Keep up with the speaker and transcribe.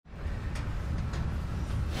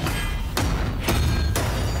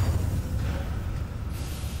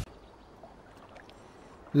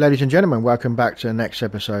Ladies and gentlemen, welcome back to the next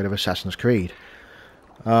episode of Assassin's Creed.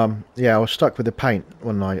 Yeah, I was stuck with the paint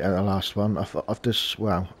one night at the last one.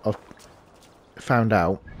 I've found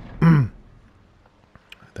out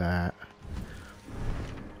that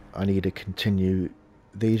I need to continue.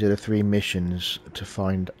 These are the 3 missions to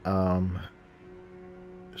find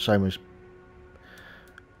SOMAS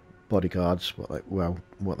bodyguards.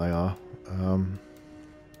 What they are.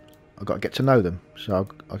 I've got to get to know them. So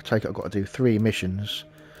I've got to do 3 missions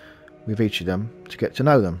with each of them to get to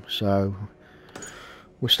know them. So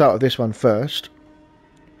we'll start with this one first.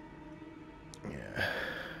 Yeah.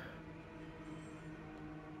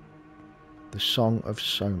 The Song of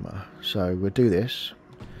Soma. So we'll do this.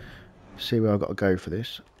 See where I've got to go for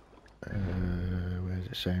this. Where's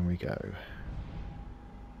it saying we go?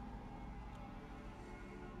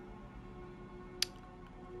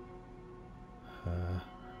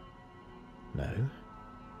 No.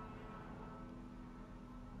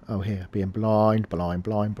 Oh, here, being blind. Oh,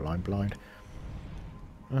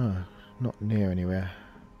 not near anywhere.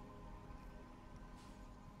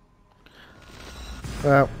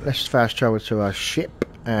 Well, let's fast travel to our ship,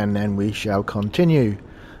 and then we shall continue.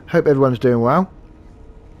 Hope everyone's doing well.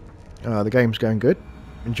 The game's going good.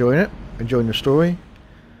 Enjoying it. Enjoying the story.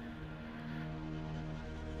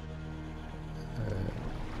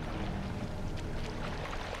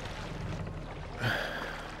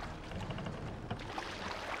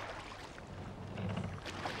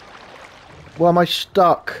 Why am I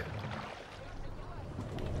stuck?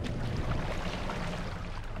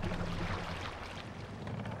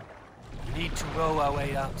 We need to row our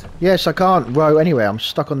way out. Yes, I can't row anywhere. I'm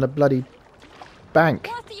stuck on the bloody bank.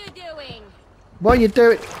 What are you doing? What are you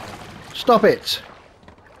doing? Stop it!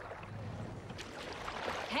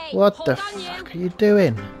 Hey, What hold the on fuck are you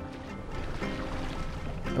doing?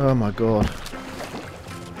 Oh my god.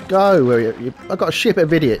 Go! I've got a ship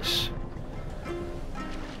of idiots.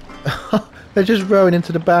 They're just rowing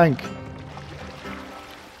into the bank.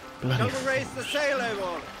 Bloody. Raise the sail,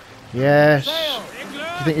 Eivor. Yes. Do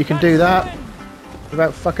you think you can do that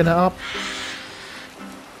without fucking it up?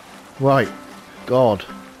 Right. God.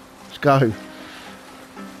 Let's go.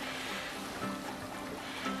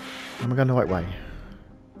 Am I going the right way?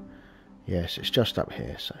 Yes, it's just up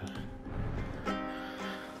here, so.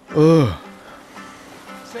 Ugh.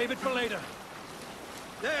 Save it for later.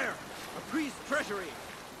 There, a priest's treasury.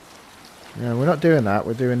 No, we're not doing that.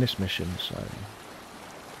 We're doing this mission, so.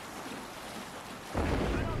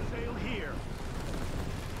 Sail here.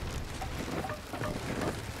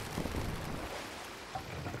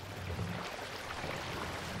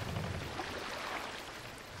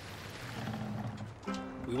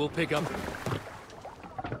 We will pick up.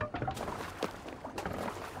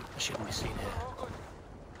 I shouldn't be seen here.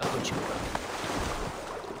 I'll put you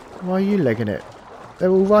around. Why are you legging it? They're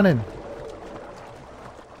all running.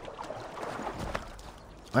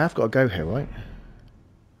 I have got to go here, right?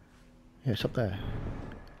 Yeah, it's up there.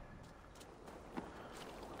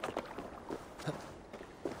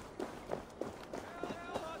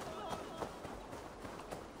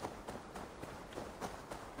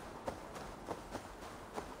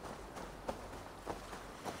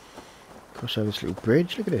 Cross over this little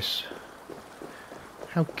bridge. Look at this.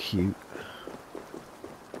 How cute.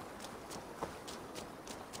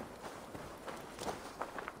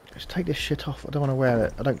 Let's take this shit off. I don't want to wear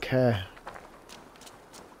it. I don't care.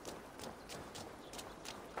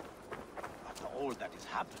 After all that has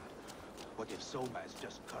happened, what if Soma is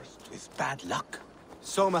just cursed with bad luck?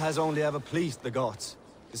 Soma has only ever pleased the gods.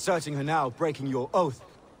 Deserting her now, breaking your oath,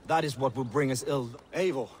 that is what will bring us ill.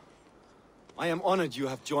 Eivor, I am honored you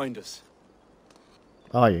have joined us.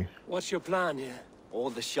 Are you? What's your plan here?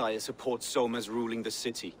 All the Shire support Soma's ruling the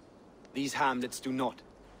city. These hamlets do not.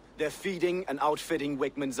 They're feeding and outfitting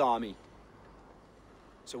Wickman's army.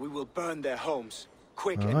 So we will burn their homes,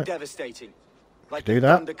 quick and devastating. Like the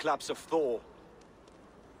thunderclaps of Thor.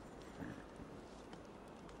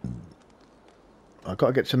 I've got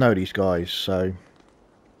to get to know these guys, so.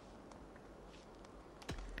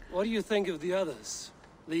 What do you think of the others?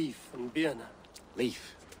 Leif and Birna?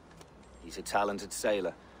 Leif. He's a talented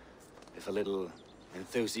sailor, if a little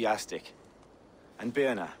enthusiastic. And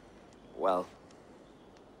Birna, well,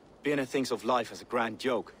 Birna thinks of life as a grand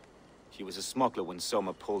joke. She was a smuggler when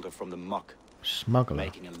Soma pulled her from the muck. Smuggler?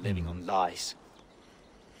 Making a living on lies.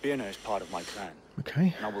 Birna is part of my clan.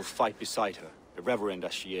 Okay. And I will fight beside her, irreverent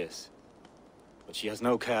as she is. But she has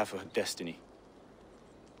no care for her destiny.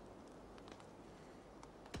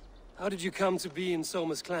 How did you come to be in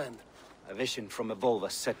Soma's clan? A vision from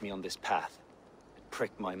Evolva set me on this path. It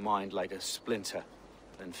pricked my mind like a splinter,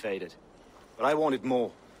 then faded. But I wanted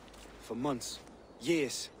more. For months,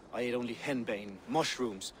 Years, I ate only henbane,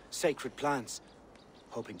 mushrooms, sacred plants,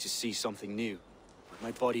 hoping to see something new. But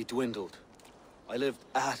my body dwindled. I lived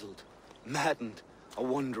addled, maddened, a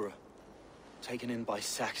wanderer, taken in by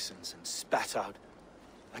Saxons and spat out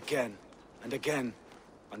again and again,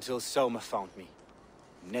 until Soma found me,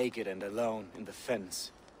 naked and alone in the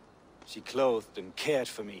fens. She clothed and cared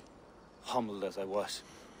for me, humbled as I was.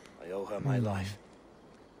 I owe her my life.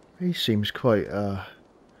 He seems quite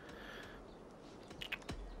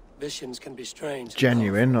Visions can be strange.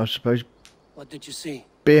 genuine, I suppose. What did you see?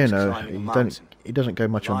 Birna, he doesn't go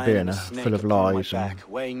much on Birna, full of lies. Back,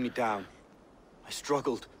 weighing me down. I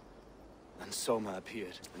struggled. Then Soma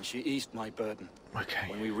appeared, and she eased my burden. Okay.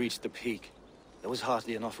 When we reached the peak, there was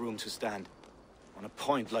hardly enough room to stand. On a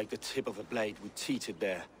point like the tip of a blade, we teetered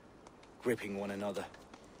there, gripping one another,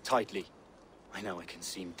 tightly. I know I can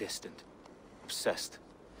seem distant, obsessed,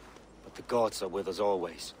 but the gods are with us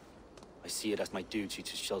always. I see it as my duty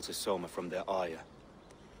to shelter Soma from their ire.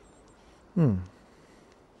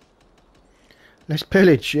 Let's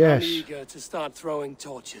pillage, yes. I'm eager to start throwing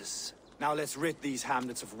torches. Now let's rid these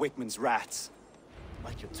hamlets of Wickman's rats.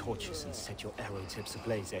 Light your torches and set your arrow tips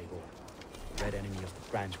ablaze, Eivor. The red enemy of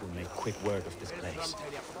the branch will make quick work of this place.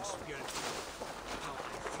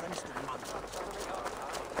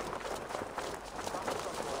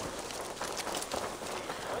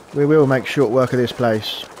 We will make short work of this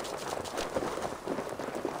place.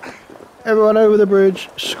 Everyone over the bridge.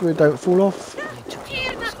 Squid, don't fall off.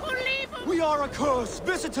 We are a curse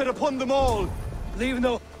visited upon them all. Leave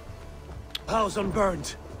no house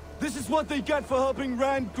unburned. This is what they get for helping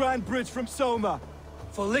Rand Grand Bridge from Soma.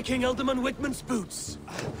 For licking Alderman Wickman's boots.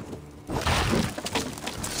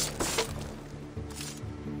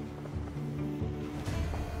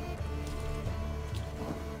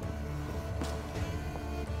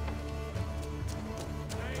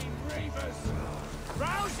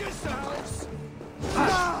 Rouse yourselves!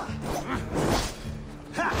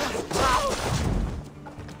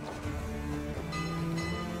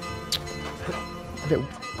 Little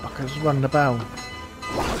fuckers run the bow.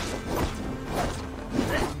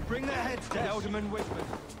 Bring their heads to Alderman Wickman.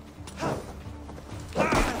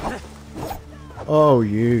 Oh,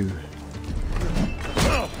 you.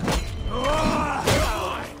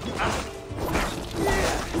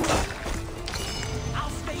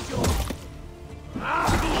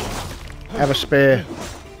 Have a spear.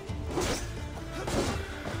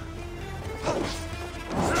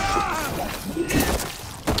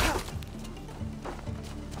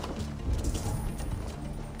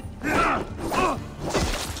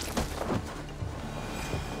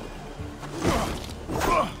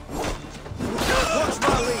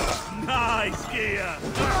 Nice gear!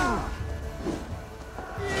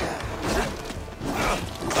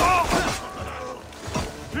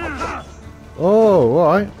 Oh,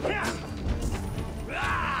 alright.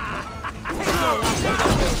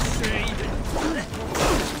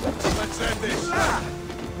 Let's end this.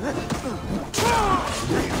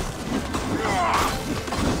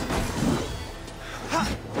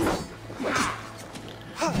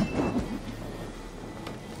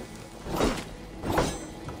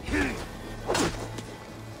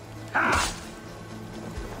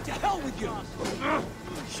 To hell with you!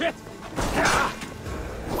 Shit!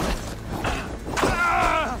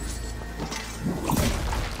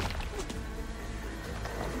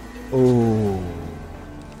 Oh.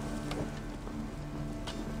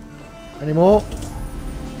 Any more?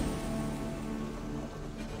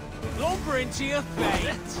 Lumber into your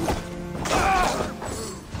fate!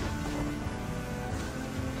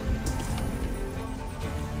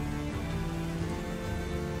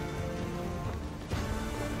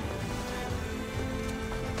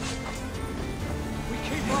 We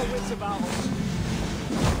keep our wits about us.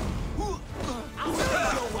 I'll take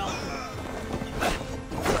your welcome!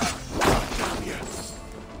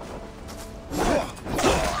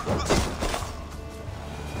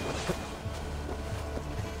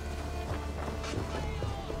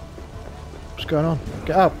 What's going on?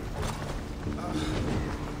 Get up.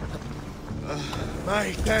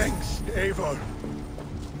 My thanks, Eivor.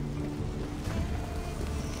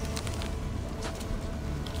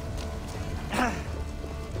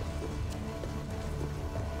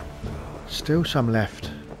 Still some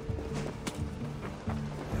left.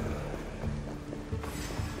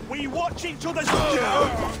 We watch each other's...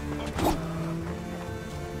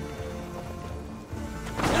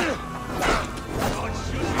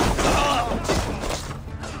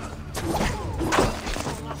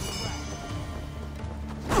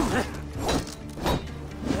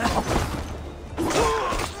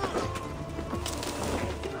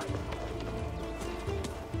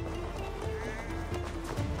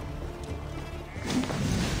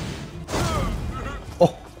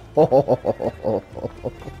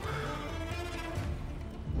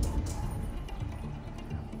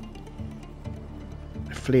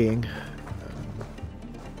 Fleeing.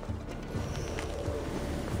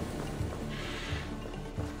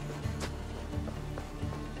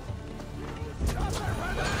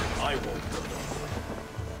 I won't.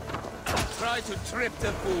 Try to trip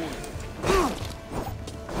the fool.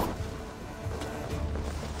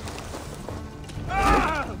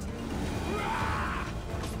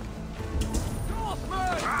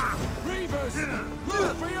 Reavers,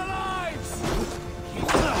 look for your lives!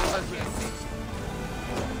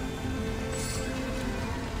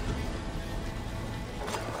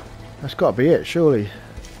 That's got to be it, surely.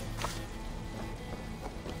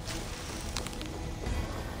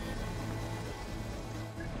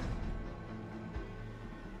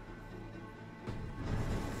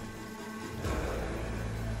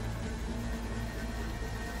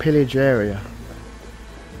 Pillage area.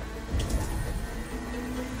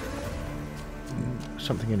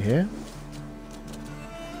 Something in here.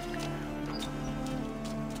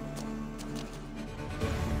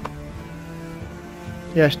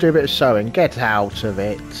 Yes, do a bit of sewing. Get out of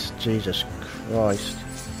it. Jesus Christ.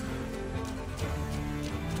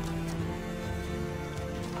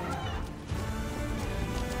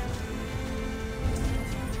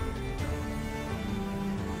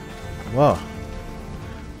 Whoa.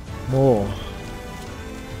 More.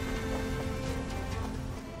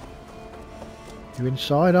 You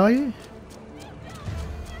inside, are you?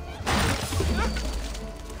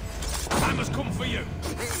 I must come for you.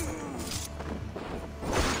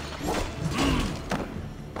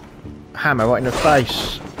 Hammer right in the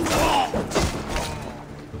face.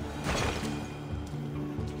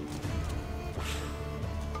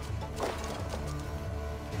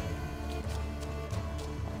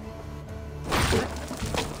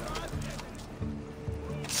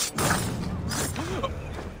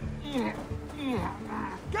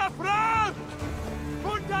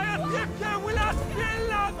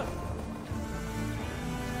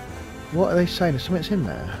 What are they saying? There's something's in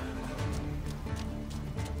there.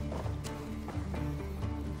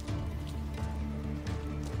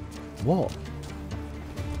 What?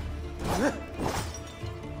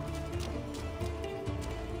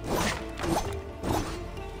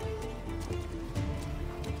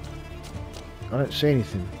 I don't see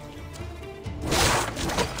anything.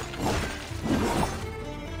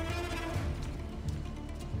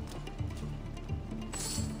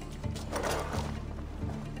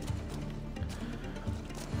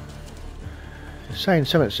 It's saying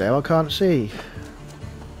something's there, I can't see.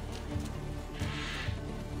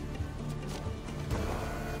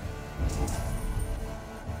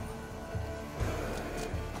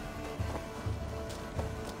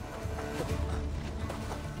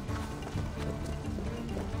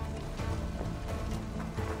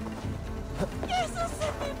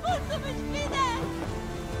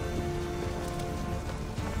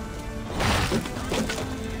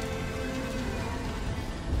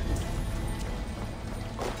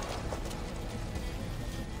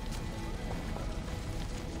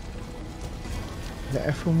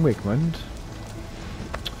 Letter from Wigmund.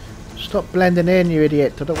 Stop blending in, you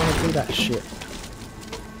idiot. I don't want to do that shit.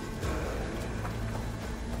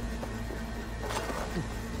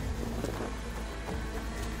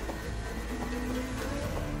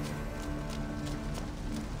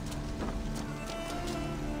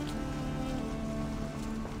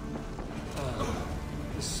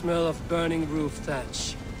 The smell of burning roof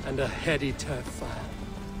thatch and a heady turf fire.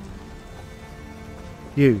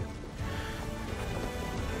 You.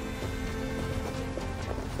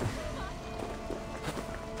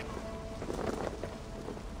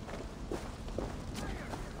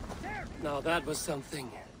 Now that was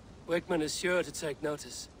something. Wickman is sure to take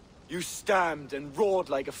notice. You stamped and roared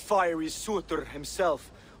like a fiery Surtur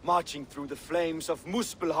himself, marching through the flames of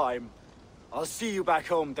Muspelheim. I'll see you back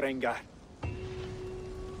home, Drenga.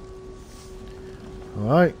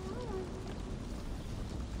 Alright.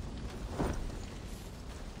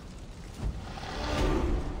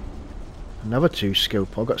 Another 2 skill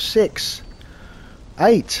points. I've got 6.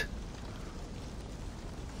 8.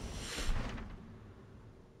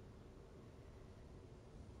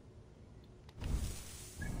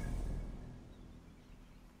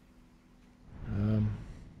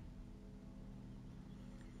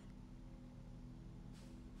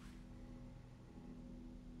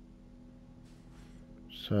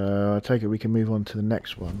 So I take it we can move on to the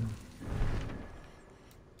next one.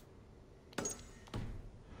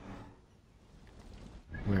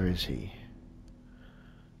 Where is he?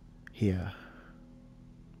 Here.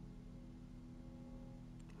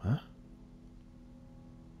 Huh?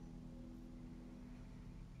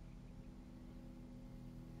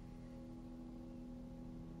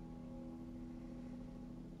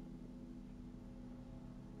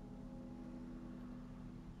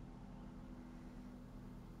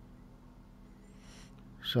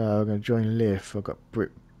 So I'm going to join Liv. I've got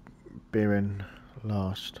Biren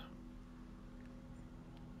last.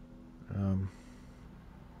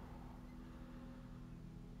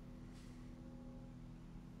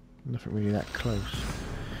 Nothing really that close.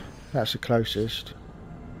 That's the closest.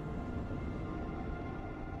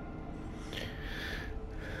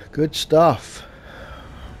 Good stuff.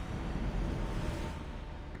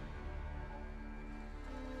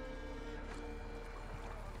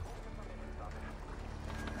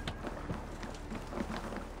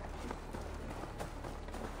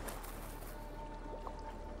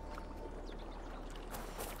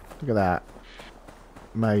 Look at that.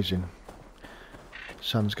 Amazing.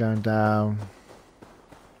 Sun's going down.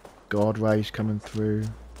 God rays coming through.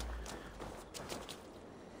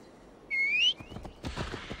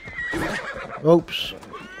 Oops.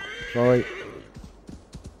 Sorry.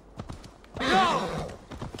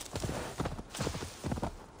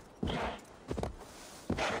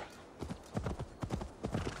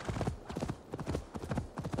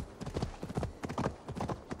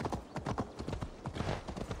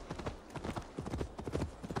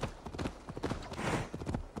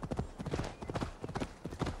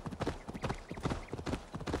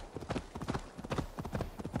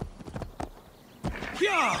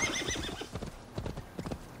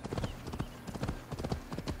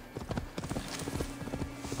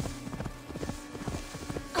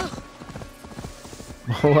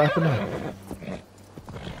 What happened now?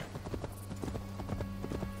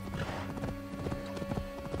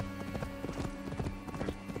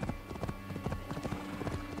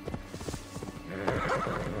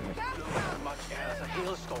 Much air as a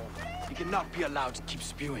hailstorm. You cannot be allowed to keep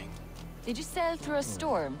spewing. Did you sail through a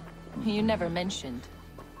storm? You never mentioned.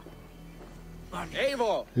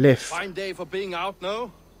 Eivor! Liv. Fine day for being out,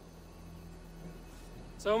 no?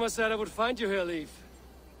 SOMAS said I would find you here, Leif.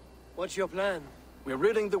 What's your plan? We're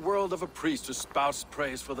ridding the world of a priest who spouts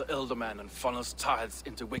praise for the Elderman and funnels tithes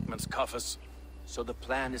into Wigman's coffers. So the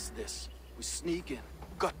plan is this. We sneak in,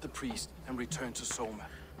 gut the priest, and return to Soma.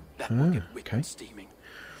 That will get Wigman steaming.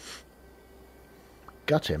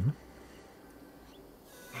 Got him.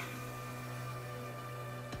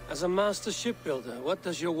 As a master shipbuilder, what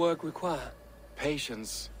does your work require?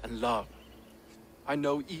 Patience and love. I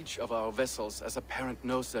know each of our vessels as a parent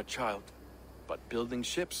knows their child. But building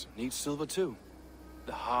ships needs silver too.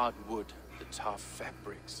 The hard wood, the tough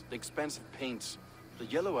fabrics, the expensive paints. The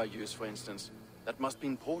yellow I use, for instance, that must be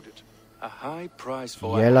imported. A high price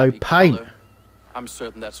for yellow a happy paint. color. I'm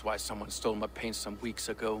certain that's why someone stole my paint some weeks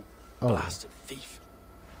ago. Oh. Blasted thief.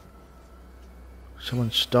 Someone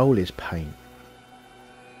stole his paint.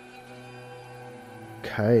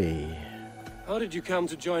 Okay. How did you come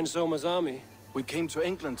to join SOMA's army? We came to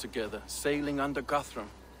England together, sailing under Guthrum.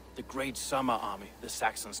 The Great Summer Army, the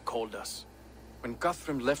Saxons called us. When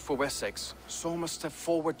Guthrum left for Wessex, Soma stepped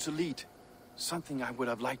forward to lead. Something I would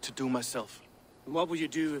have liked to do myself. And what would you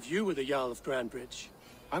do if you were the Jarl of Grandbridge?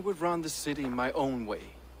 I would run the city my own way.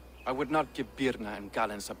 I would not give Birna and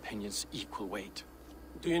Galen's opinions equal weight.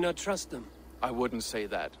 Do you not trust them? I wouldn't say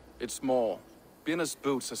that. It's more. Birna's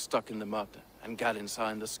boots are stuck in the mud, and Galen's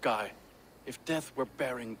are in the sky. If death were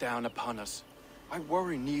bearing down upon us, I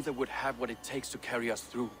worry neither would have what it takes to carry us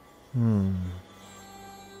through.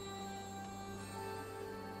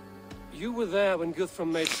 You were there when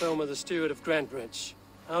Guthrum made Soma the steward of Grandbridge.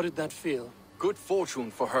 How did that feel? Good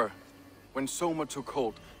fortune for her. When Soma took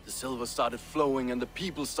hold, the silver started flowing and the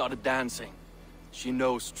people started dancing. She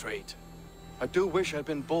knows trade. I do wish I'd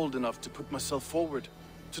been bold enough to put myself forward,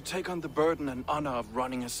 to take on the burden and honor of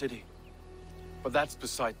running a city. But that's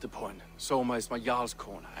beside the point. Soma is my Jarl's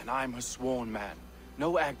corner, and I'm her sworn man.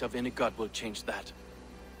 No act of any god will change that.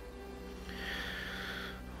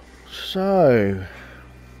 So...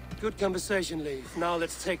 Good conversation, Leif. Now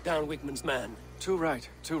let's take down Wigman's man. Too right,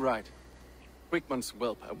 too right. Wigman's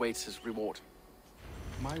whelp awaits his reward.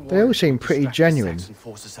 They all seem pretty genuine. Saxon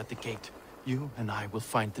forces at the gate. You and I will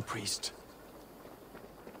find the priest.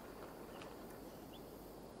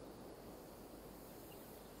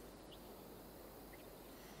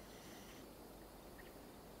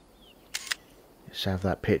 Let's have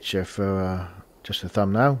that picture for just a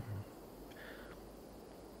thumbnail.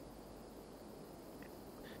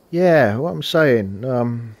 Yeah, what I'm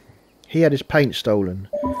saying, he had his paint stolen.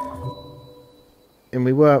 And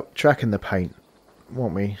we were tracking the paint,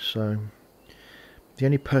 weren't we? So, the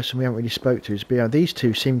only person we haven't really spoke to is Bjorn. These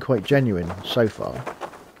two seem quite genuine so far.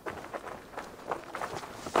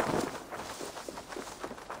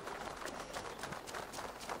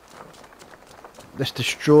 Let's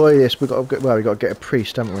destroy this. We got to get a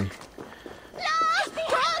priest, haven't we?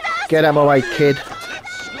 Get out of my way, kid.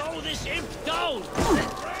 Slow this imp down!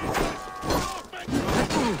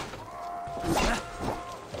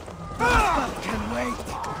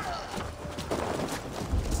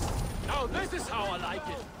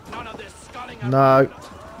 No.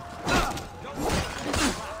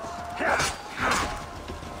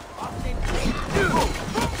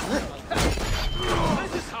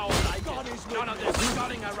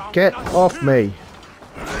 Get off me.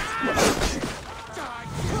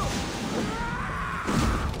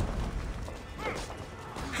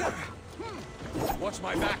 Watch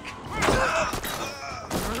my back.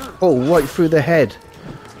 Oh, right through the head.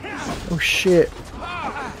 Oh shit.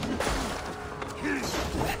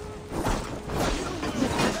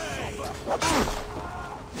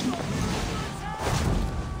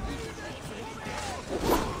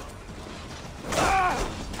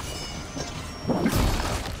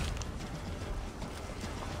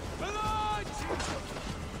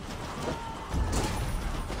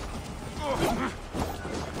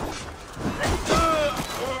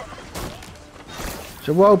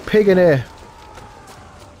 There's a wild pig in here.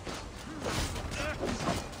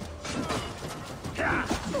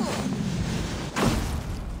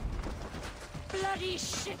 Bloody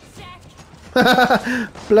shit sack.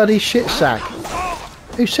 Bloody shit sack.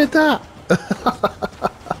 Who said that?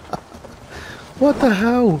 What the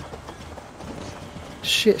hell?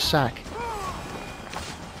 Shit sack.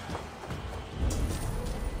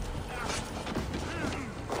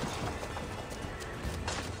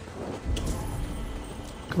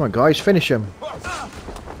 Come on guys, finish him.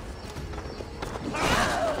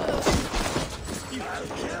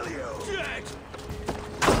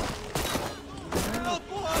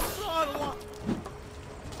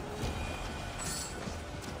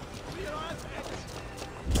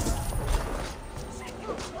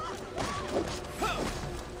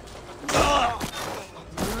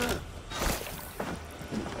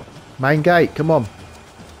 Main gate, come on.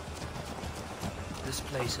 This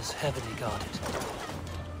place is heavily guarded.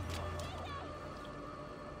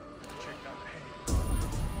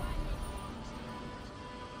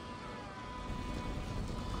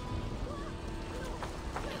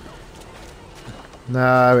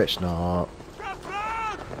 No, it's not.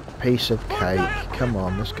 Piece of cake. Come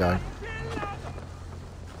on, let's go.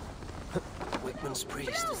 Wickman's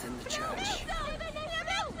priest is in the church.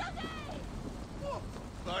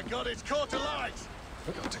 My God, it's caught alight!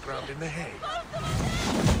 Got to ground in the hay.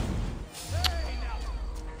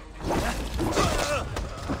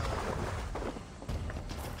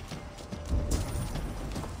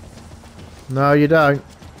 No, you don't.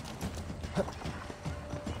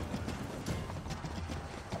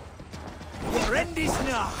 Your end is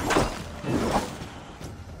nigh!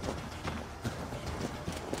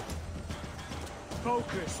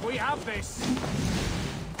 Focus, we have this!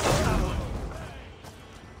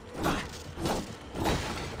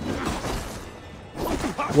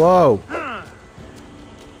 Whoa.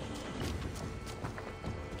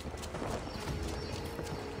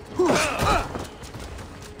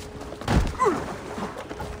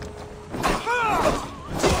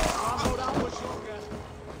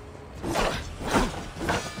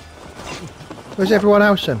 Where's everyone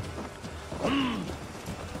else then?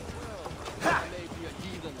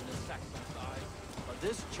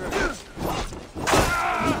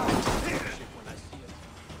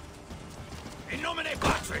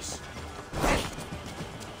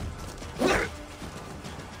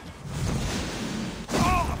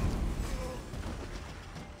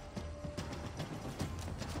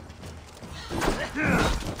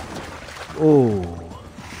 Oh.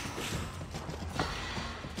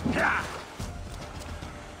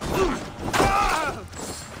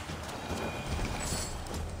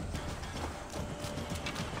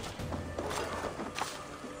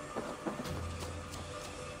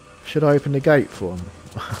 Should I open the gate for him?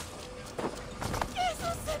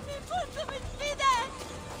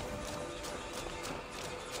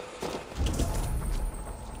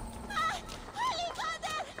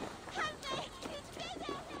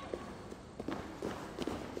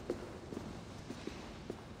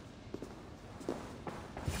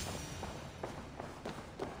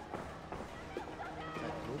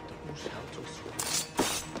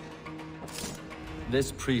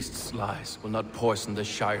 This priest's lies will not poison the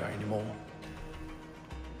Shire anymore.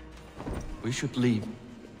 We should leave.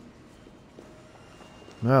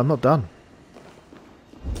 No, I'm not done.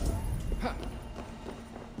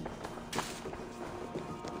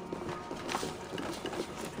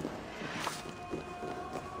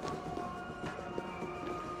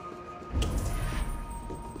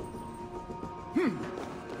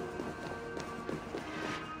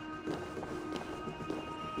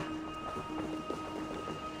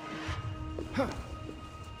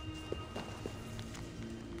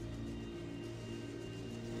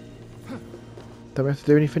 Don't we have to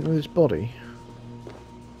do anything with his body?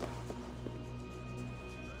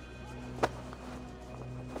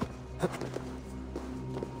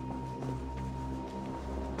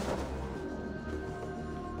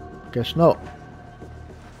 Guess not.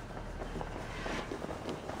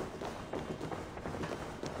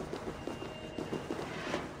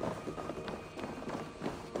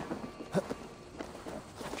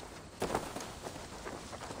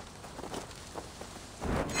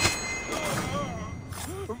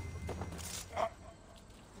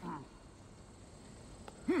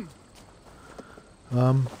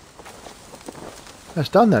 That's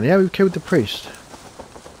done then, yeah? We've killed the priest.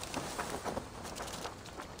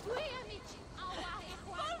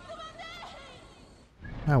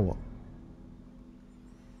 Now what?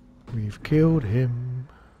 We've killed him.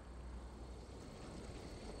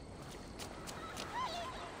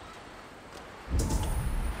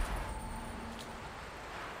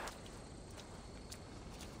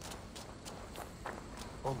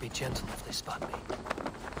 Won't be gentle if they spot me.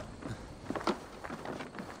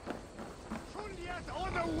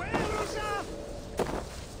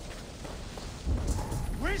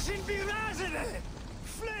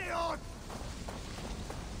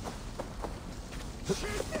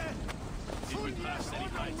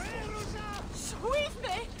 Sweep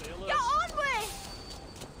me! Get on me!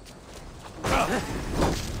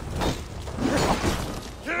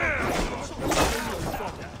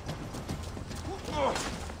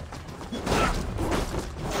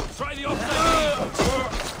 Try the opposite.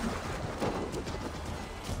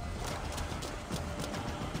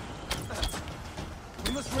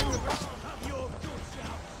 We must ring the bell. Have your good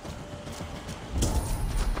shout.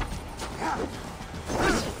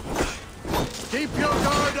 Keep your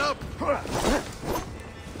guard up.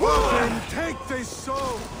 And take this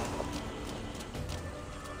soul.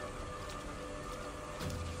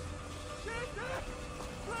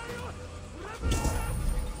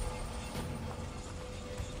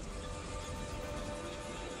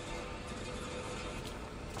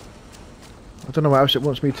 I don't know what else it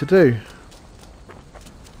wants me to do.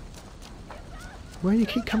 Where do you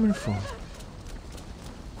keep coming from?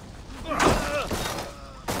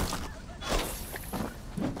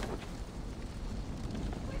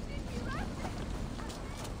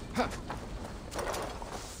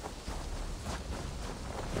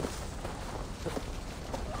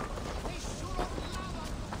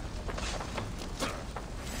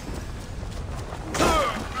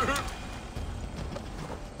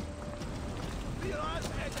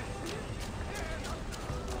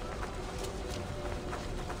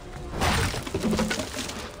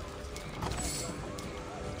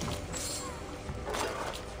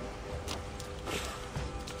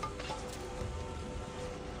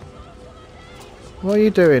 What are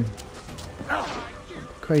you doing?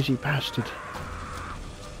 Crazy bastard.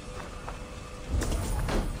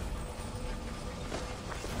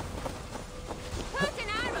 Put an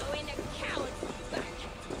arrow in a coward's back.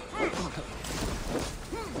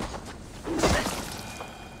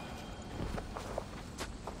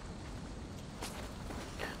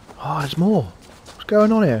 Oh, there's more. What's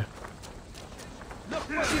going on here?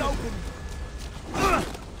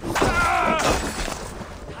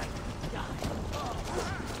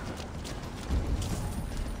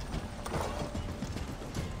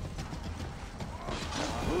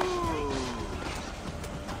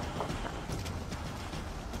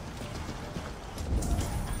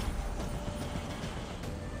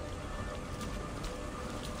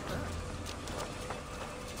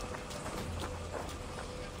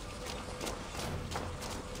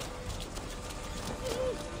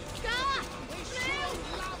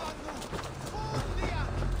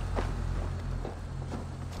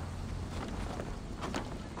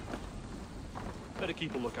 Better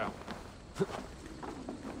keep a lookout.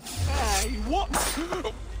 Hey, what?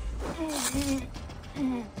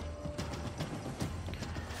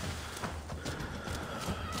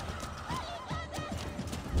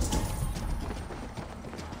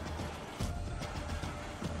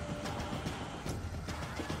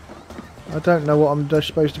 I don't know what I'm just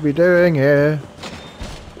supposed to be doing here.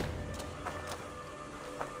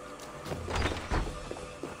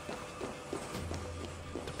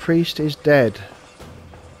 The priest is dead.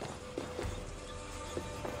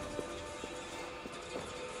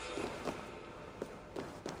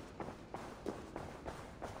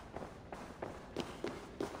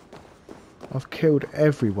 I've killed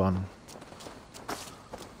everyone.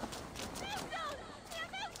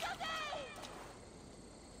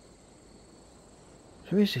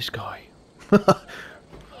 Who is this guy? I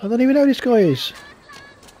don't even know who this guy is.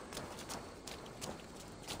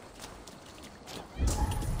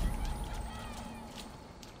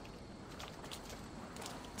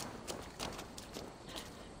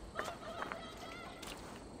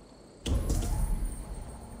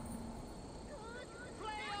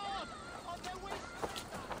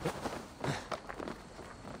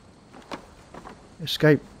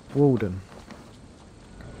 Escape Walden.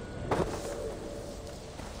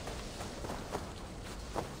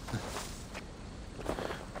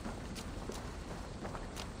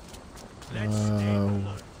 I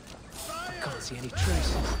can't see any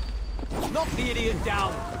traces. Knock the idiot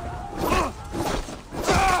down!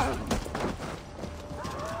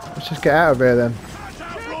 Let's just get out of here then.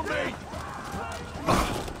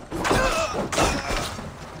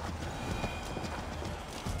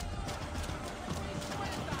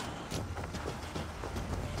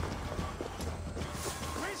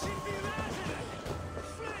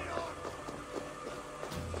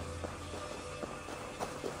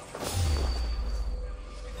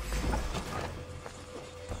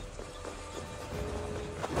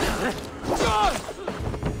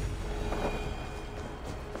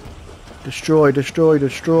 Destroy, destroy,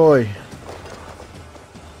 destroy.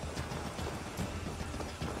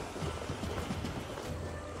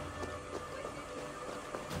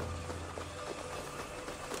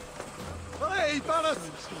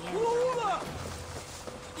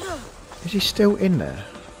 Is he still in there?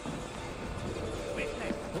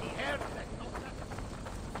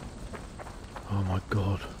 Oh my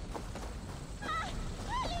god.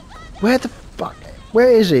 Where the fuck? Where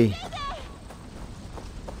is he?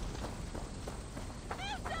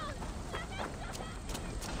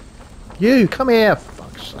 You, come here, for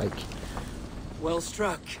fuck's sake. Well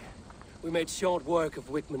struck. We made short work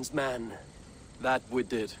of Wickman's man. That we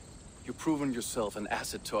did. You've proven yourself an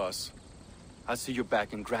asset to us. I'll see you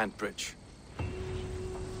back in Grantbridge.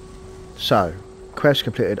 So, quest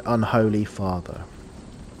completed, Unholy Father.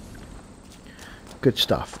 Good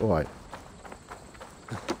stuff, alright.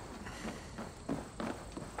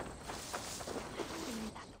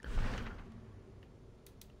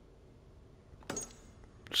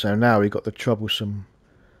 So now we got the troublesome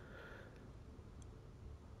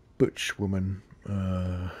butch woman.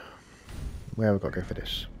 Where have we got to go for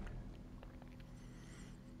this?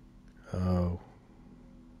 Oh,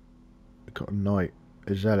 we got a knight,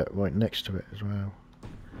 a zealot right next to it as well.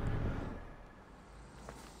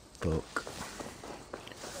 Book.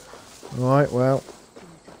 Right, well.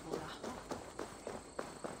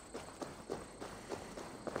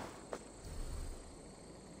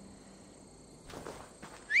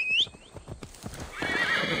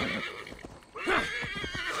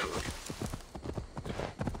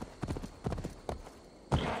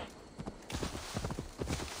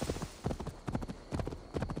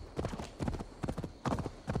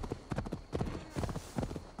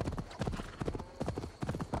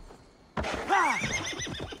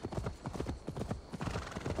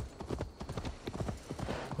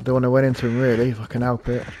 I don't want to run into them really, if I can help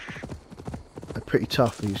it. They're pretty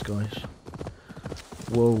tough, these guys.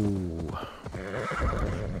 Whoa.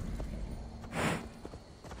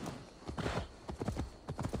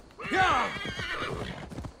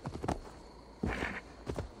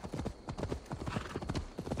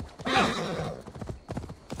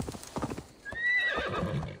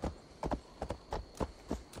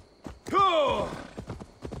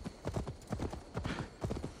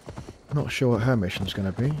 Not sure what her mission's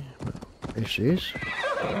going to be, but if she is.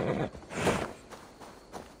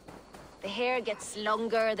 The hair gets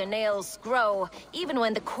longer, the nails grow, even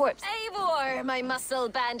when the corpse... Eivor, my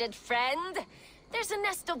muscle-banded friend! There's a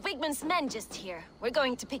nest of Wigman's men just here. We're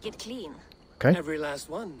going to pick it clean. Okay. Every last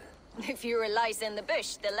one. The fewer lice in the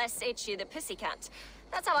bush, the less itchy the pussycat.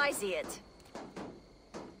 That's how I see it.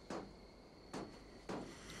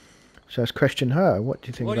 So let's question her. What do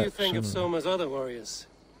you think What about do you think of Soma? Soma's other warriors?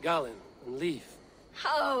 Galen and Leaf.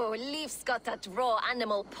 Oh, Leaf's got that raw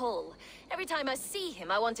animal pull. Every time I see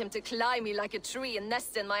him, I want him to climb me like a tree and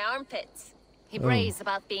nest in my armpits. He brays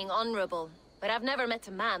about being honorable, but I've never met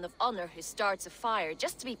a man of honor who starts a fire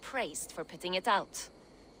just to be praised for putting it out.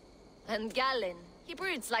 And Galen, he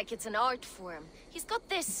broods like it's an art form. He's got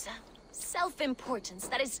this self-importance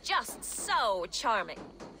that is just so charming.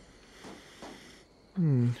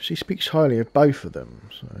 She speaks highly of both of them,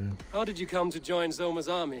 so... How did you come to join Soma's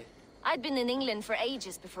army? I'd been in England for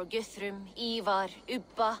ages before Guthrum, Eivor,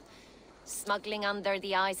 Ubba, smuggling under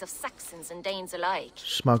the eyes of Saxons and Danes alike.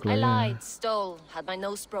 Smuggler, I yeah. lied, stole, had my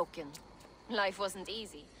nose broken. Life wasn't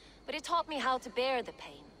easy, but it taught me how to bear the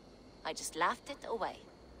pain. I just laughed it away.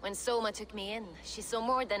 When Soma took me in, she saw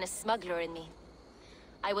more than a smuggler in me.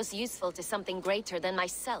 I was useful to something greater than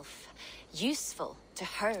myself. Useful to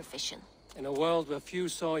her vision. In a world where few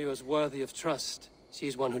saw you as worthy of trust,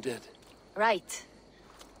 she's one who did. Right.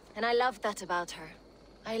 And I love that about her.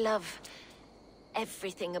 I love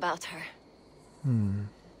everything about her.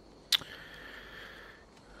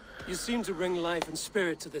 You seem to bring life and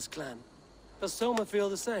spirit to this clan. Does Soma feel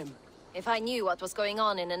the same? If I knew what was going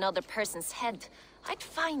on in another person's head, I'd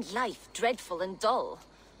find life dreadful and dull.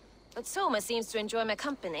 But Soma seems to enjoy my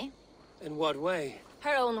company. In what way?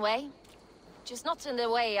 Her own way. Just not in the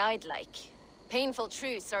way I'd like. Painful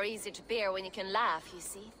truths are easy to bear when you can laugh, you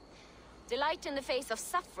see. Delight in the face of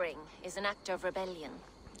suffering is an act of rebellion.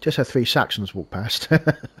 Just had 3 Saxons walk past.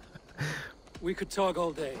 We could talk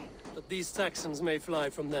all day, but these Saxons may fly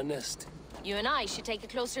from their nest. You and I should take a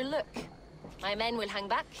closer look. My men will hang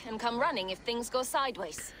back and come running if things go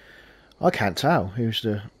sideways. I can't tell who's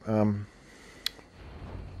the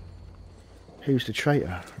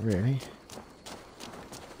traitor, really.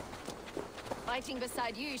 Fighting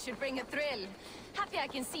beside you should bring a thrill. Happy I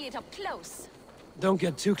can see it up close. Don't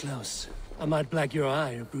get too close. I might black your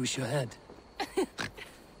eye or bruise your head.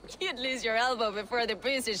 You'd lose your elbow before the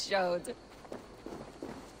bruises showed.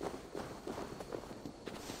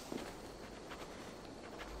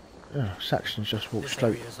 Oh, Saxons just walked This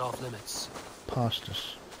straight area is off limits. past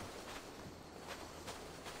us.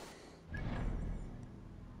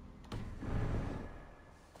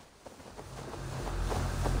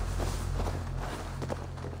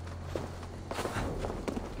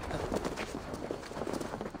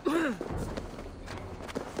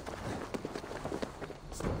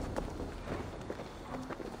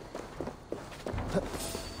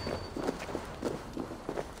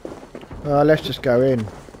 Let's just go in.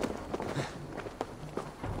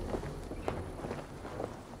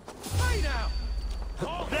 Hey now!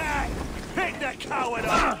 Oh, there! Pick the coward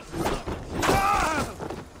up!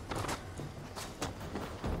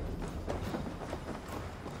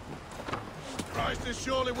 Christ is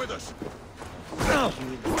surely with us.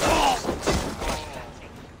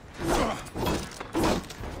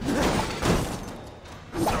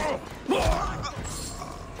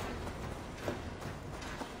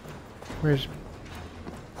 Where's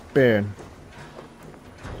Bairn?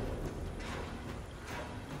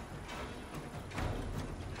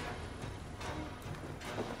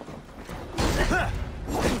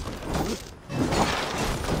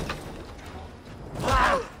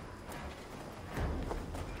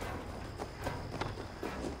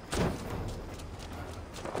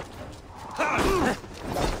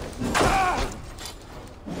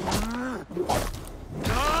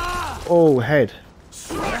 Oh, head.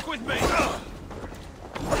 Strike with me!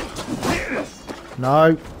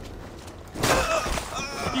 No.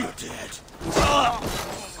 You're dead.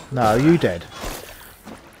 No, you dead.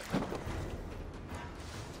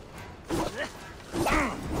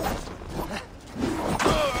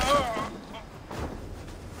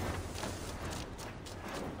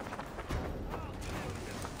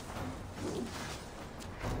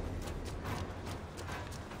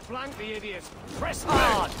 Flank the idiot. Press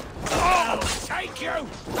hard. I'll take you.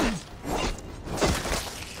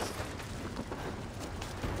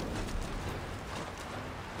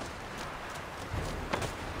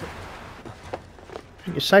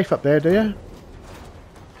 Think you're safe up there, do you?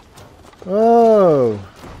 Oh.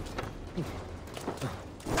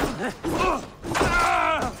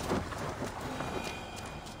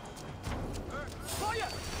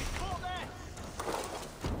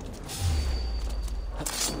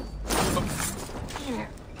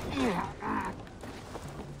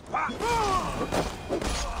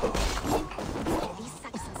 These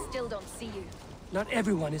Saxons still don't see you. Not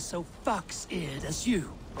everyone is so fox-eared as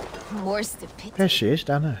you. More's the pity. There she is,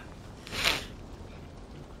 down there.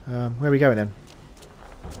 Where are we going then?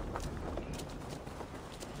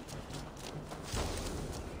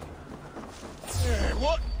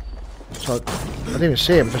 What? So, I didn't even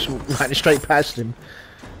see him, just ran straight past him.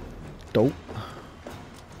 Dope.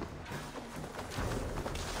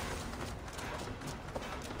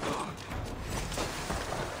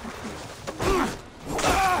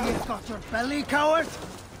 You've got your belly, coward!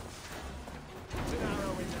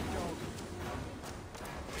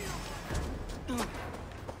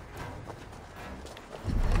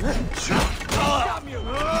 Damn you!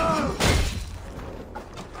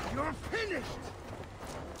 You're finished!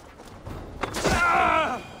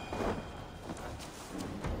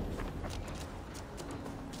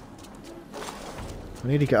 I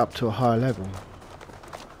need to get up to a higher level.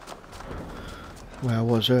 Where I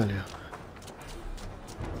was earlier.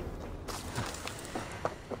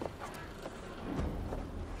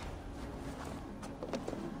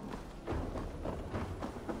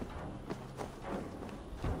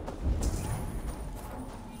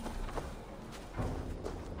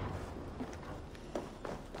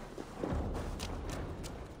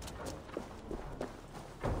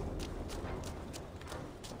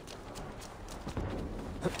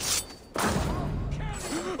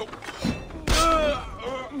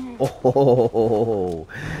 Oh,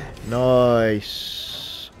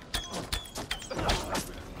 Nice.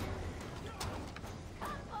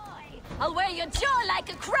 I'll wear your jaw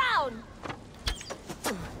like a crown.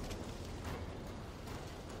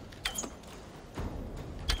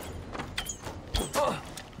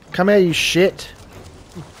 Come here, you shit.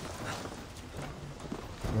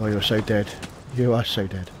 Oh, you're so dead. You are so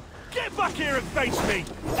dead. Get back here and face me!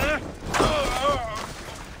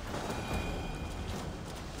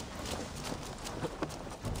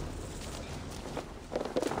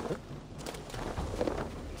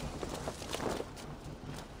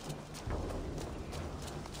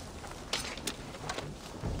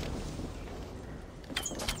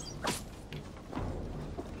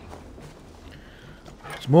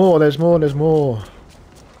 There's more, there's more, there's more.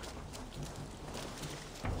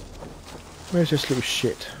 Where's this little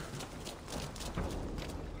shit?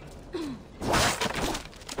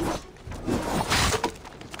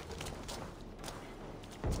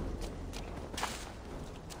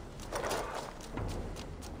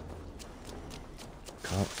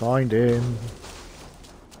 Can't find him.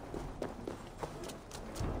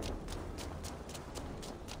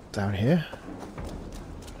 Down here?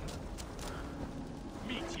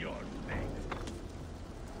 Meet your fate.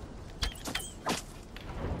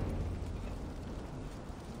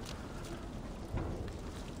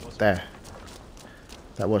 There.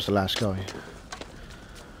 That was the last guy.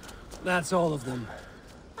 That's all of them.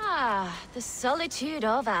 Ah, the solitude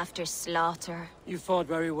of after slaughter. You fought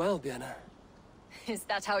very well, Biena. Is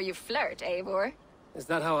that how you flirt, Eivor? Is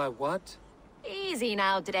that how I what? Easy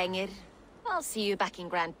now, Drengir. I'll see you back in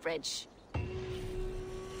Grand Bridge.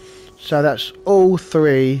 So that's all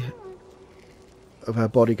 3 of her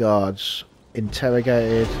bodyguards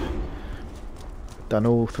interrogated. Done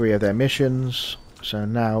all 3 of their missions. So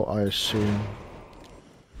now I assume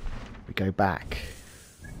we go back.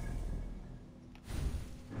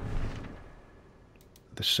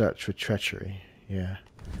 The search for treachery, yeah.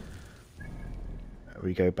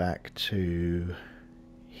 We go back to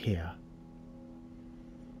here.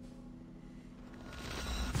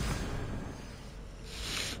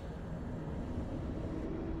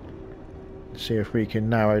 See if we can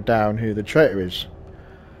narrow down who the traitor is.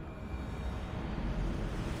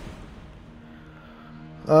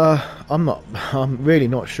 I'm really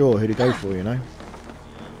not sure who to go for, you know.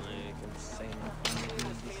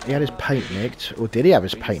 He had his paint nicked, or did he have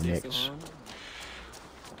his paint nicked?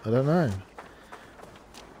 I don't know.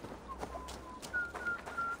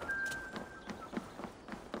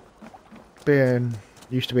 Bjorn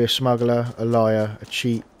used to be a smuggler, a liar, a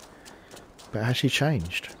cheat, but has she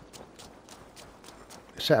changed?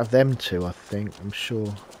 It's out of them 2, I think, I'm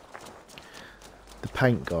sure. The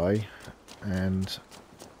paint guy and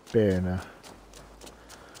Bjorn.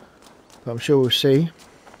 But I'm sure we'll see.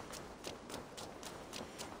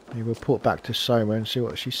 We report back to Soma and see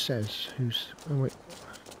what she says. Who's? Oh, wait.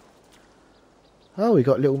 Oh, we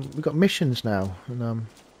got missions now. And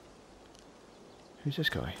who's this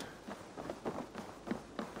guy?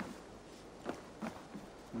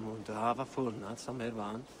 Look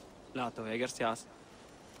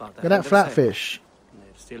at that flatfish.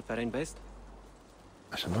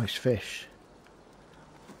 That's a nice fish.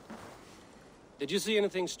 Did you see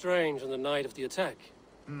anything strange on the night of the attack?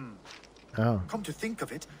 Oh. Come to think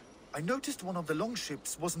of it, I noticed one of the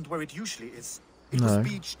longships wasn't where it usually is. It was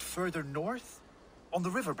beached further north, on the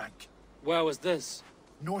riverbank. Where was this?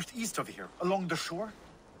 Northeast of here, along the shore.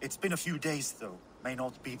 It's been a few days, though. May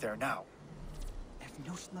not be there now.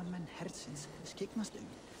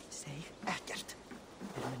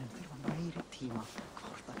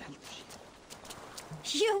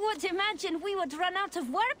 You would imagine we would run out of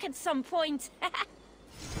work at some point.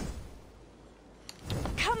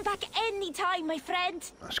 Come back anytime, my friend.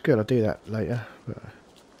 That's good, I'll do that later. But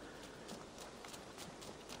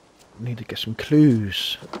I need to get some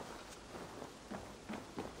clues.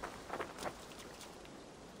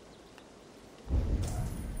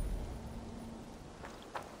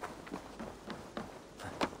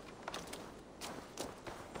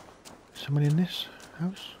 Someone in this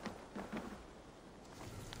house?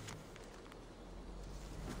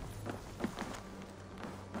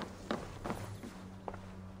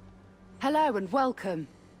 Hello and welcome.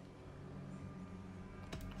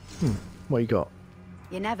 What you got?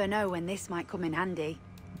 You never know when this might come in handy.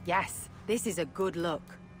 Yes, this is a good look.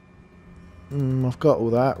 I've got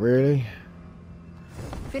all that, really.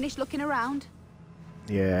 Finished looking around?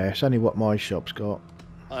 Yeah, it's only what my shop's got.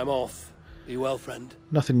 I'm off. Be well, friend.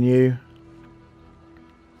 Nothing new.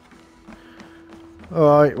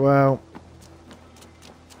 Alright, well.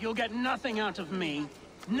 You'll get nothing out of me.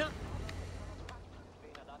 No.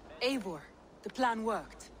 Eivor, the plan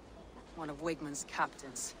worked. one of Wigmund's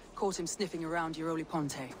captains. Caught him sniffing around Euroli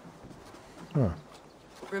Ponte. Huh.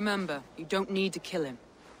 Remember, you don't need to kill him.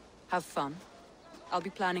 Have fun. I'll be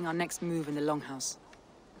planning our next move in the Longhouse.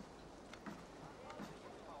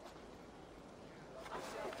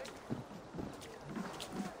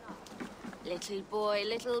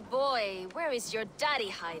 Little boy, where is your daddy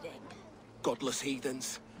hiding? Godless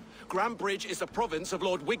heathens. Grantbridge is a province of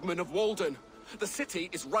Lord Wigmund of Walden. The city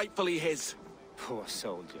is rightfully his. Poor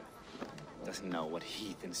soldier. Doesn't know what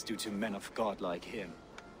heathens do to men of God like him.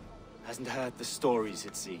 Hasn't heard the stories,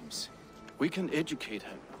 it seems. We can educate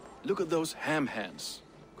him. Look at those ham hands.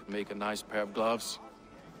 Could make a nice pair of gloves.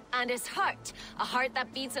 And his heart. A heart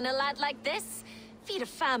that beats in a lad like this? Feed a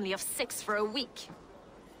family of 6 for a week.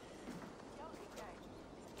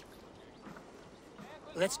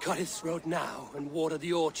 Let's cut his throat now and water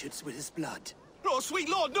the orchards with his blood. No, sweet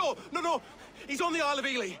lord, no, no, no. He's on the Isle of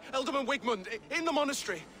Ely, Ealdorman Wigmund, in the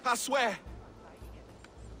monastery, I swear.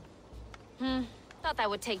 Thought that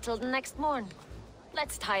would take till the next morn.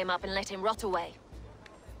 Let's tie him up and let him rot away.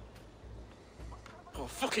 Oh,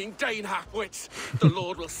 fucking Dane half-wits! The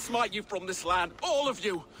Lord will smite you from this land, all of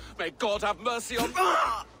you! May God have mercy on...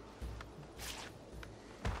 Ah!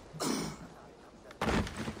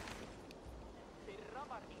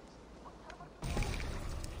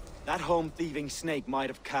 That home-thieving snake might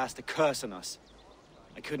have cast a curse on us.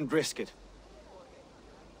 I couldn't risk it.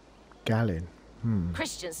 Galen.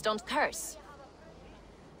 Christians don't curse.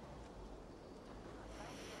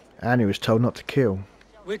 And he was told not to kill.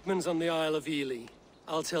 Wigmund's on the Isle of Ely.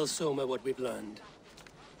 I'll tell Soma what we've learned.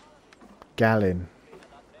 Galen.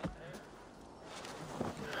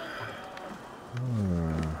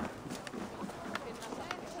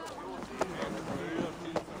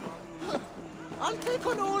 I'll take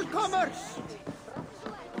on all comers!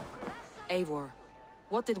 Eivor,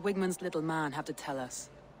 what did Wigmund's little man have to tell us?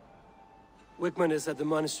 Wigmund is at the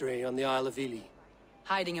monastery on the Isle of Ely.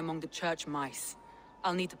 Hiding among the church mice.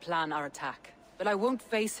 I'll need to plan our attack. But I won't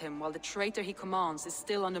face him while the traitor he commands is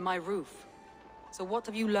still under my roof. So what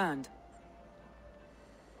have you learned?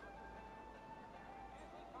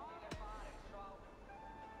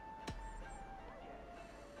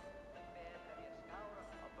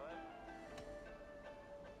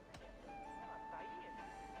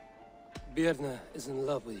 Birna is in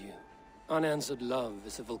love with you. Unanswered love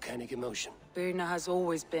is a volcanic emotion. Birna has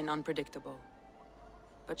always been unpredictable.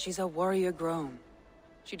 But she's a warrior grown.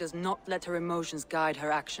 She does not let her emotions guide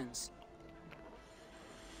her actions.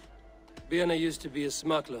 Birna used to be a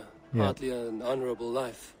smuggler, hardly an honorable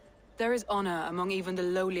life. There is honor among even the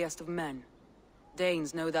lowliest of men.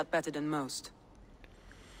 Danes know that better than most.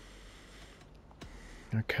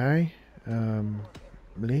 Okay.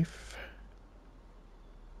 Leaf.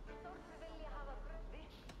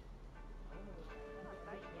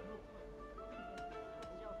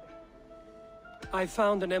 I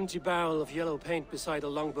found an empty barrel of yellow paint beside a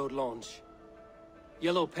longboat launch.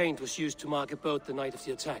 Yellow paint was used to mark a boat the night of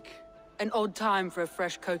the attack. An odd time for a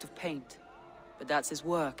fresh coat of paint. But that's his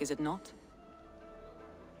work, is it not?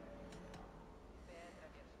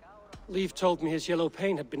 Leaf told me his yellow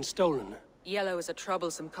paint had been stolen. Yellow is a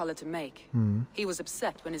troublesome color to make. He was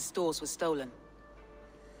upset when his stores were stolen.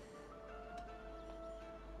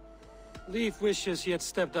 Leaf wishes he had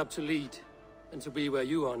stepped up to lead, and to be where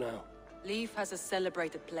you are now. Leif has a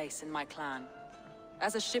celebrated place in my clan.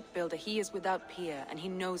 As a shipbuilder, he is without peer, and he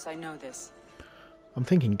knows I know this. I'm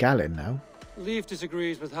thinking Galen now. Leif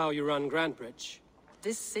disagrees with how you run Grantbridge.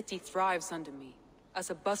 This city thrives under me,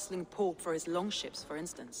 as a bustling port for his longships, for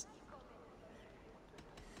instance.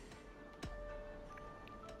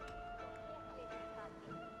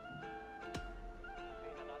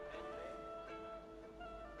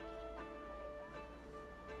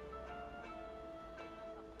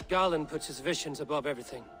 Galen puts his visions above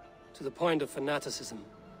everything, to the point of fanaticism.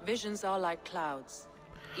 Visions are like clouds.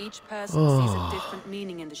 Each person sees a different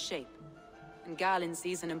meaning in the shape, and Galen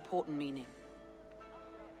sees an important meaning.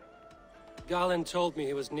 Galen told me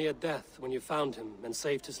he was near death when you found him and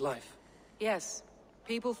saved his life. Yes,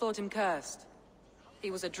 people thought him cursed.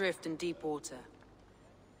 He was adrift in deep water.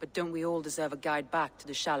 But don't we all deserve a guide back to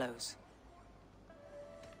the shallows?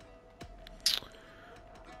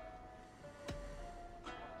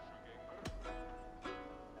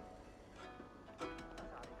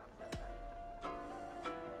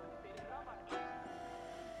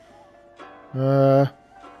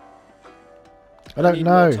 I don't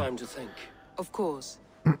know. More time to think. Of course.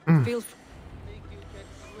 Feel free.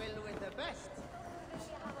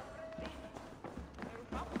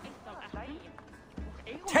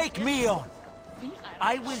 Take me on.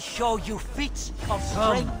 I will show you feats of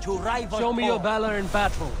strength to rival. Show me your all. valor in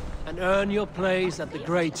battle. and earn your place at the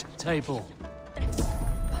great table.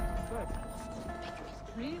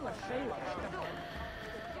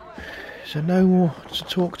 Is there no more to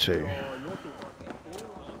talk to?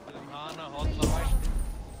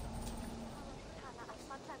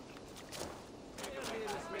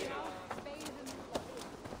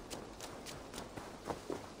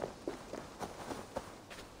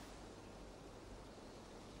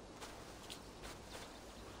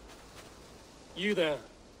 You there.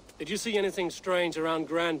 Did you see anything strange around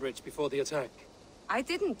Grandbridge before the attack? I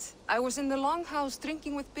didn't. I was in the longhouse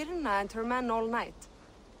drinking with Birna and her men all night.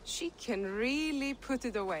 She can really put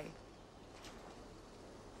it away.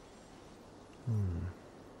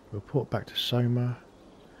 Report back to Soma.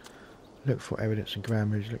 Look for evidence in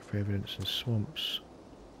Grandbridge. Look for evidence in swamps.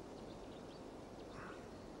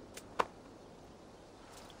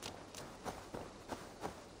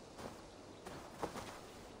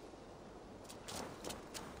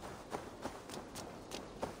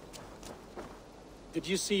 Did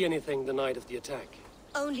you see anything the night of the attack?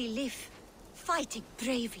 Only Lif, fighting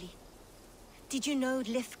bravely. Did you know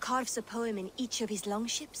Lif carves a poem in each of his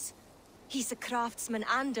longships? He's a craftsman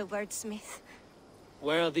and a wordsmith.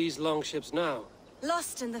 Where are these longships now?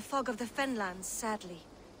 Lost in the fog of the Fenlands, sadly.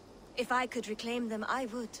 If I could reclaim them, I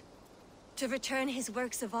would. To return his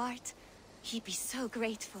works of art, he'd be so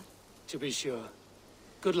grateful. To be sure.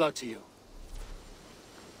 Good luck to you.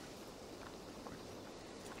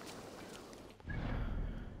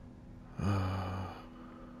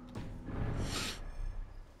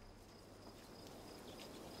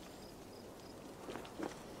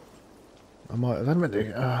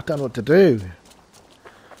 I don't know what to do.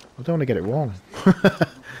 I don't want to get it wrong.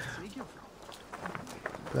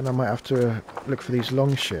 Then I might have to look for these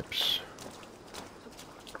longships.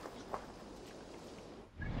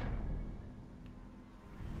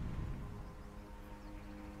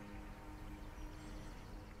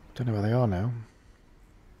 Don't know where they are now.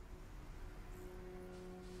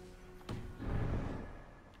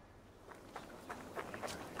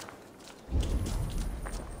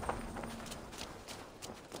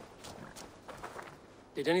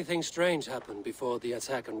 Did anything strange happen before the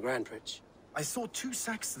attack on Grandbridge? I saw 2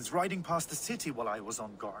 Saxons riding past the city while I was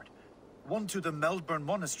on guard. One to the Melbourne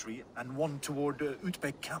Monastery and one toward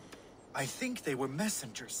Utbeck Camp. I think they were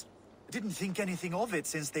messengers. I didn't think anything of it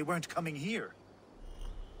since they weren't coming here.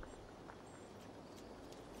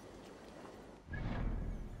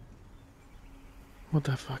 What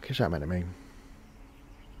the fuck is that meant to mean?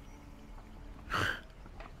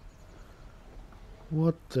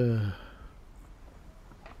 What the...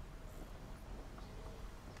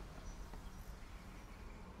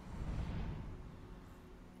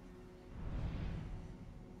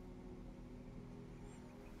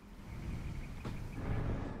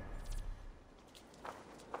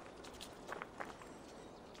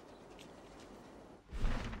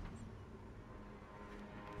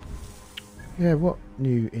 Yeah, what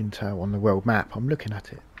new intel on the world map? I'm looking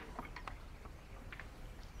at it.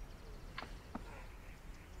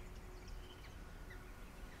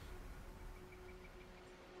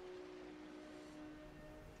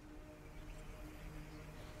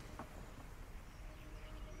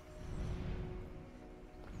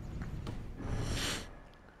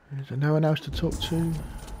 Is there no one else to talk to?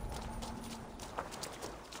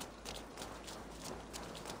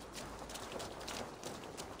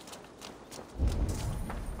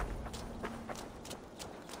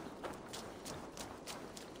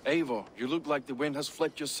 Eivor, you look like the wind has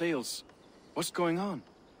flecked your sails. What's going on?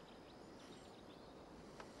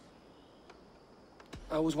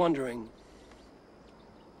 I was wondering.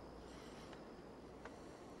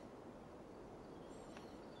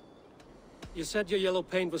 You said your yellow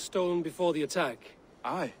paint was stolen before the attack.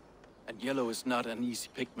 Aye, and yellow is not an easy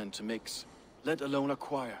pigment to mix, let alone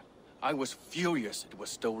acquire. I was furious it was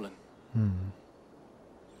stolen.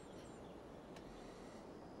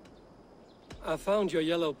 I found your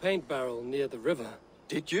yellow paint barrel near the river.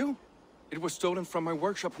 Did you? It was stolen from my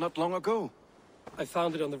workshop not long ago. I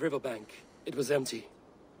found it on the riverbank. It was empty.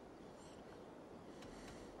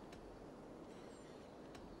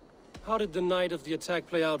 How did the night of the attack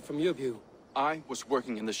play out from your view? I was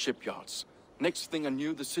working in the shipyards. Next thing I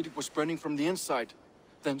knew, the city was burning from the inside.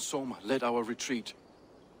 Then Soma led our retreat.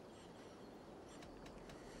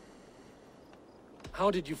 How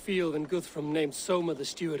did you feel when Guthrum named Soma the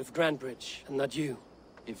steward of Grandbridge, and not you?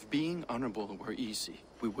 If being honorable were easy,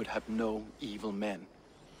 we would have no evil men.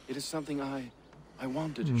 It is something I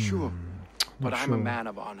wanted, sure. But I'm a man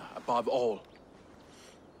of honor, above all.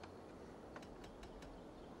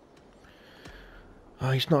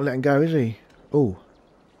 Oh, he's not letting go, is he? Oh.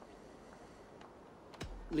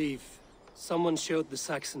 Leaf, someone showed the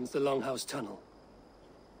Saxons the Longhouse Tunnel.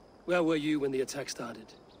 Where were you when the attack started?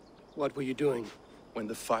 What were you doing? When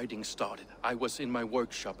the fighting started, I was in my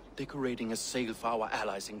workshop, decorating a sail for our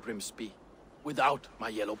allies in Grimsby. Without my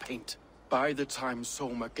yellow paint. By the time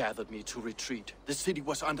Soma gathered me to retreat, the city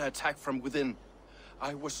was under attack from within.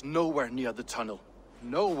 I was nowhere near the tunnel.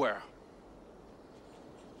 Nowhere.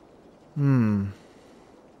 Can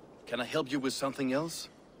I help you with something else?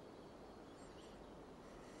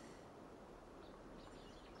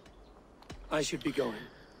 I should be going.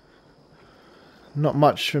 Not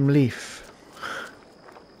much from Leaf.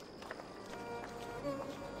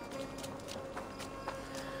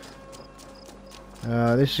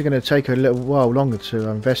 This is going to take a little while longer to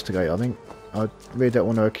investigate, I think. I really don't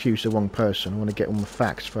want to accuse the wrong person. I want to get all the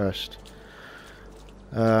facts first.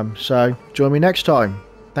 So, join me next time.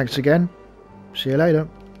 Thanks again. See you later.